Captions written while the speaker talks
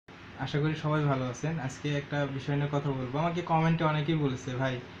আশা করি সবাই ভালো আছেন। আজকে একটা বিষয় নিয়ে কথা বলবো। আমাকে কমেন্টে অনেকেই বলেছে,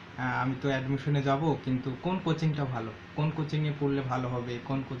 ভাই আমি তো অ্যাডমিশনে যাব, কিন্তু কোন কোচিংটা ভালো, কোন কোচিংয়ে পড়লে ভালো হবে,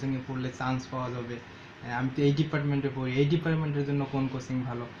 কোন কোচিংয়ে পড়লে চান্স পাওয়া যাবে, আমি তো এই ডিপার্টমেন্টে পড়ি, এই ডিপার্টমেন্টের জন্য কোন কোচিং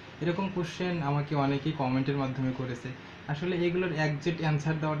ভালো, এরকম কোশ্চেন আমাকে অনেকেই কমেন্টের মাধ্যমে করেছে। আসলে এগুলোর একজ্যাক্ট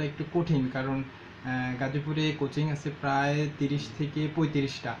অ্যান্সার দেওয়াটা একটু কঠিন, কারণ গাজীপুরে কোচিং আছে প্রায় 30 থেকে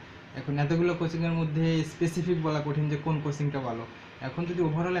 35টা। এখন এতগুলো কোচিংয়ের মধ্যে স্পেসিফিক বলা কঠিন যে কোন কোচিংটা ভালো। এখন যদি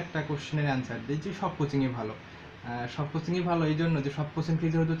ওভারঅল একটা কোশ্চেনের অ্যান্সার দিই যে সব কোচিংই ভালো, সব কোচিংই ভালো এই জন্য যে সব কোচিং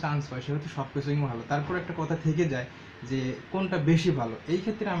থেকে যেহেতু চান্স পায় সেহেতু সব কোচিংই ভালো। তারপর একটা কথা থেকে যায় যে কোনটা বেশি ভালো। এই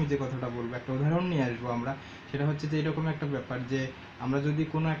ক্ষেত্রে আমি যে কথাটা বলবো, একটা উদাহরণ নিয়ে আসবো আমরা। সেটা হচ্ছে যে এরকম একটা ব্যাপার যে আমরা যদি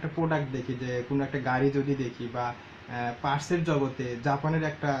কোনো একটা প্রোডাক্ট দেখি, যে কোনো একটা গাড়ি যদি দেখি, বা পার্টসের জগতে জাপানের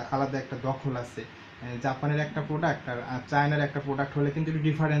একটা আলাদা একটা দখল আছে। জাপানের একটা প্রোডাক্ট আর চায়নার একটা প্রোডাক্ট হলে কিন্তু একটু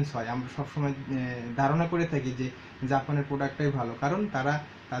ডিফারেন্স হয়। আমরা সবসময় ধারণা করে থাকি যে জাপানের প্রোডাক্টটাই ভালো, কারণ তারা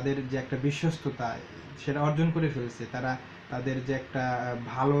তাদের যে একটা বিশ্বস্ততা সেটা অর্জন করে ফেলছে। তারা তাদের যে একটা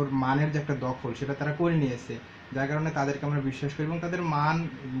ভালোর মানের যে একটা দখল সেটা তারা করে নিয়েছে, যার কারণে তাদেরকে আমরা বিশ্বাস করি এবং তাদের মান,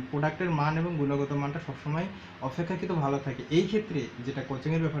 প্রোডাক্টের মান এবং গুণগত মানটা সবসময় অপেক্ষাকৃত ভালো থাকে। এই ক্ষেত্রে যেটা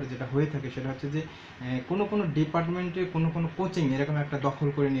কোচিংয়ের ব্যাপারে যেটা হয়ে থাকে সেটা হচ্ছে যে কোনো কোনো ডিপার্টমেন্টে কোনো কোনো কোচিং এরকম একটা দখল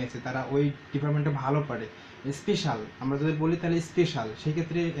করে নিয়েছে, তারা ওই ডিপার্টমেন্টে ভালো পারে। স্পেশাল আমরা যদি বলি তাহলে স্পেশাল, সেই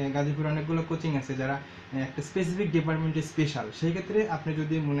ক্ষেত্রে গাজীপুরে অনেকগুলো কোচিং আছে যারা একটা স্পেসিফিক ডিপার্টমেন্টে স্পেশাল। সেই ক্ষেত্রে আপনি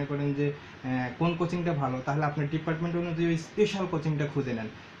যদি মনে করেন যে কোন কোচিংটা ভালো, তাহলে আপনার ডিপার্টমেন্ট অনুযায়ী ওই স্পেশাল কোচিংটা খুঁজে নেন,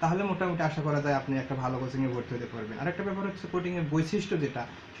 তাহলে মোটামুটি আশা করা যায় আপনি একটা ভালো কোচিংয়ে ভর্তি হতে পারবেন। আর একটা ব্যাপার হচ্ছে কোচিংয়ের বৈশিষ্ট্য যেটা,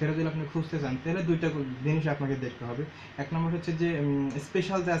 সেটা যদি আপনি খুঁজতে চান তাহলে দুইটা জিনিস আপনাকে দেখতে হবে। এক নম্বর হচ্ছে যে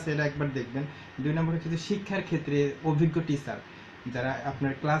স্পেশাল যে আছে এটা একবার দেখবেন। দুই নম্বর হচ্ছে যে শিক্ষার ক্ষেত্রে অভিজ্ঞ টিচার যারা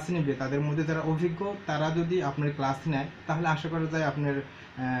আপনার ক্লাস নেবে, তাদের মধ্যে যারা অভিজ্ঞ তারা যদি আপনার ক্লাস নেয়, তাহলে আশা করা যায় আপনার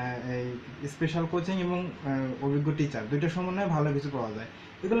এই স্পেশাল কোচিং এবং অভিজ্ঞ টিচার দুইটার সমন্বয়ে ভালো কিছু পাওয়া যায়।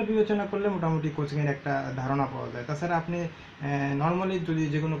 এগুলো বিবেচনা করলে মোটামুটি কোচিংয়ের একটা ধারণা পাওয়া যায়। তাছাড়া আপনি নর্মালি যদি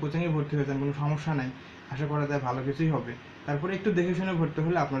যে কোনো কোচিংয়ে ভর্তি হয়ে যান, কোনো সমস্যা নাই, আশা করা যায় ভালো কিছুই হবে। তারপরে একটু দেখে শুনে ভর্তি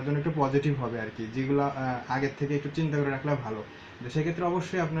হলে আপনার জন্য একটু পজিটিভ হবে আর কি, যেগুলো আগের থেকে একটু চিন্তা করে রাখলে ভালো। তো সেক্ষেত্রে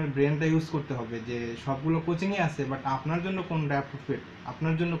অবশ্যই আপনার ব্রেনটা ইউজ করতে হবে যে সবগুলো কোচিংই আছে, বাট আপনার জন্য কোনটা অ্যাপ্রোপ্রিয়েট,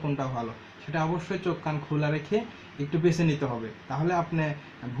 আপনার জন্য কোনটা ভালো, সেটা অবশ্যই চোখ কান খোলা রেখে একটু বেছে নিতে হবে। তাহলে আপনি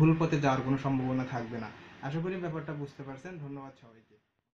ভুল পথে যাওয়ার কোনো সম্ভাবনা থাকবে না। আশা করি ব্যাপারটা বুঝতে পারছেন। ধন্যবাদ সবাইকে।